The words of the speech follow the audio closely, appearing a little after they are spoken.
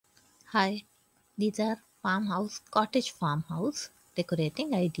Hi, these are cottage farmhouse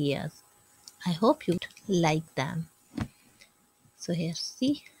decorating ideas. I hope you'd like them. So here,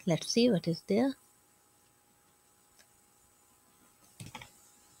 let's see what is there.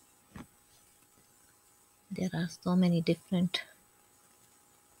 There are so many different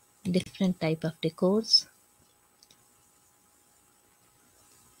type of decors.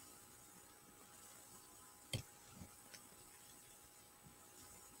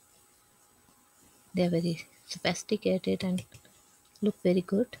 They are very sophisticated and look very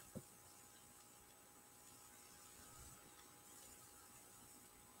good.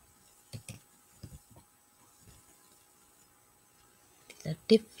 These are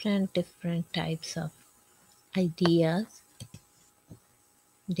different types of ideas,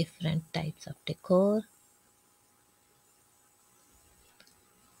 different types of decor,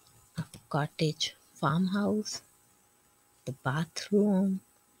 of cottage farmhouse, the bathroom.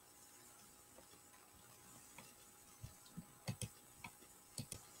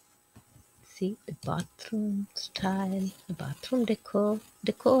 See the bathroom style, the bathroom decor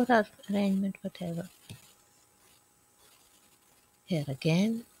or arrangement, whatever. Here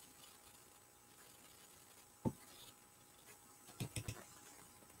again,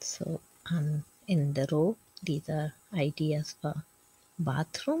 so in the row, these are ideas for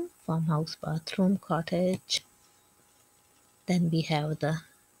bathroom, farmhouse bathroom, cottage. Then we have the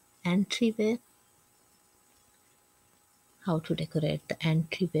entryway, how to decorate the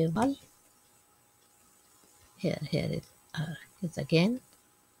entryway wall. Here is again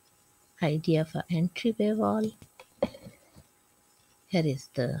idea for entryway wall. Here is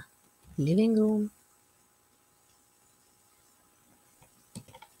the living room.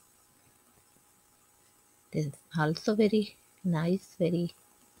 This is also very nice, very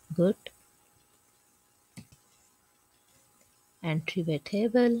good. Entryway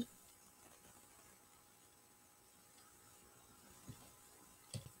table.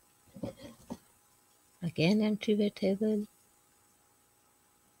 Again entryway table.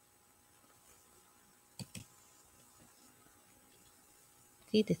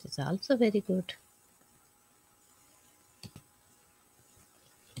 See, this is also very good.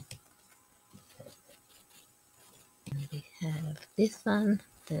 And we have this one,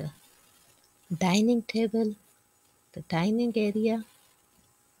 the dining table, the dining area.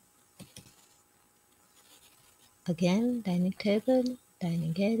 Again, dining table,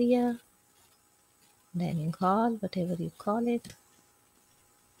 dining area, dining hall, whatever you call it.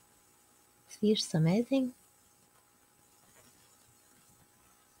 See, it's amazing.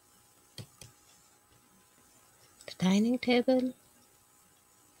 The dining table.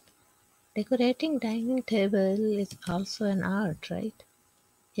 Decorating dining table is also an art, right?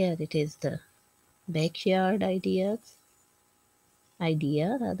 Here it is the backyard idea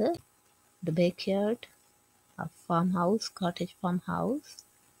rather, the backyard of farmhouse, cottage farmhouse.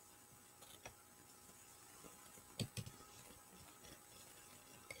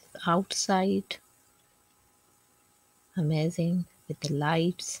 Outside, amazing with the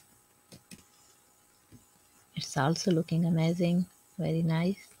lights. It's also looking amazing, very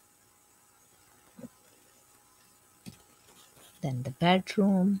nice. Then the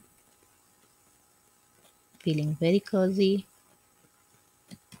bedroom, feeling very cozy.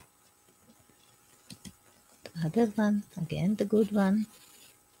 The other one, again the good one,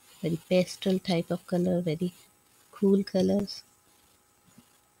 very pastel type of color, very cool colors.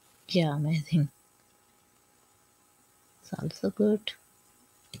 Yeah, amazing. It's also good.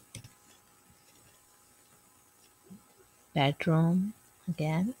 Bedroom,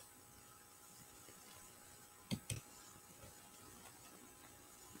 again.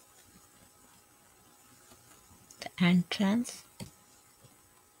 The entrance,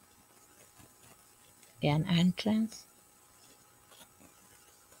 again entrance.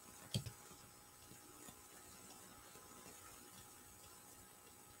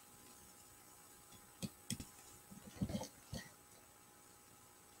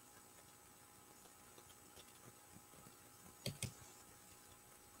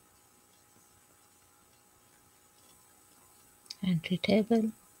 Entry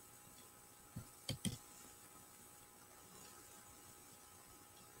table.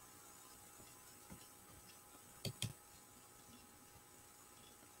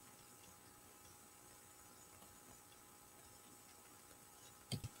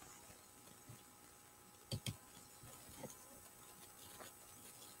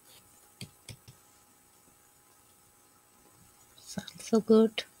 It's also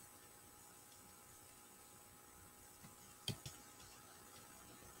good.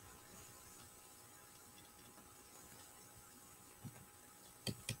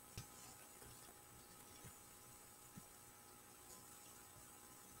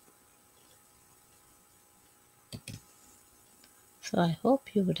 So I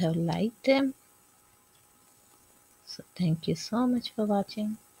hope you would have liked them. So thank you so much for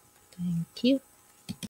watching. Thank you.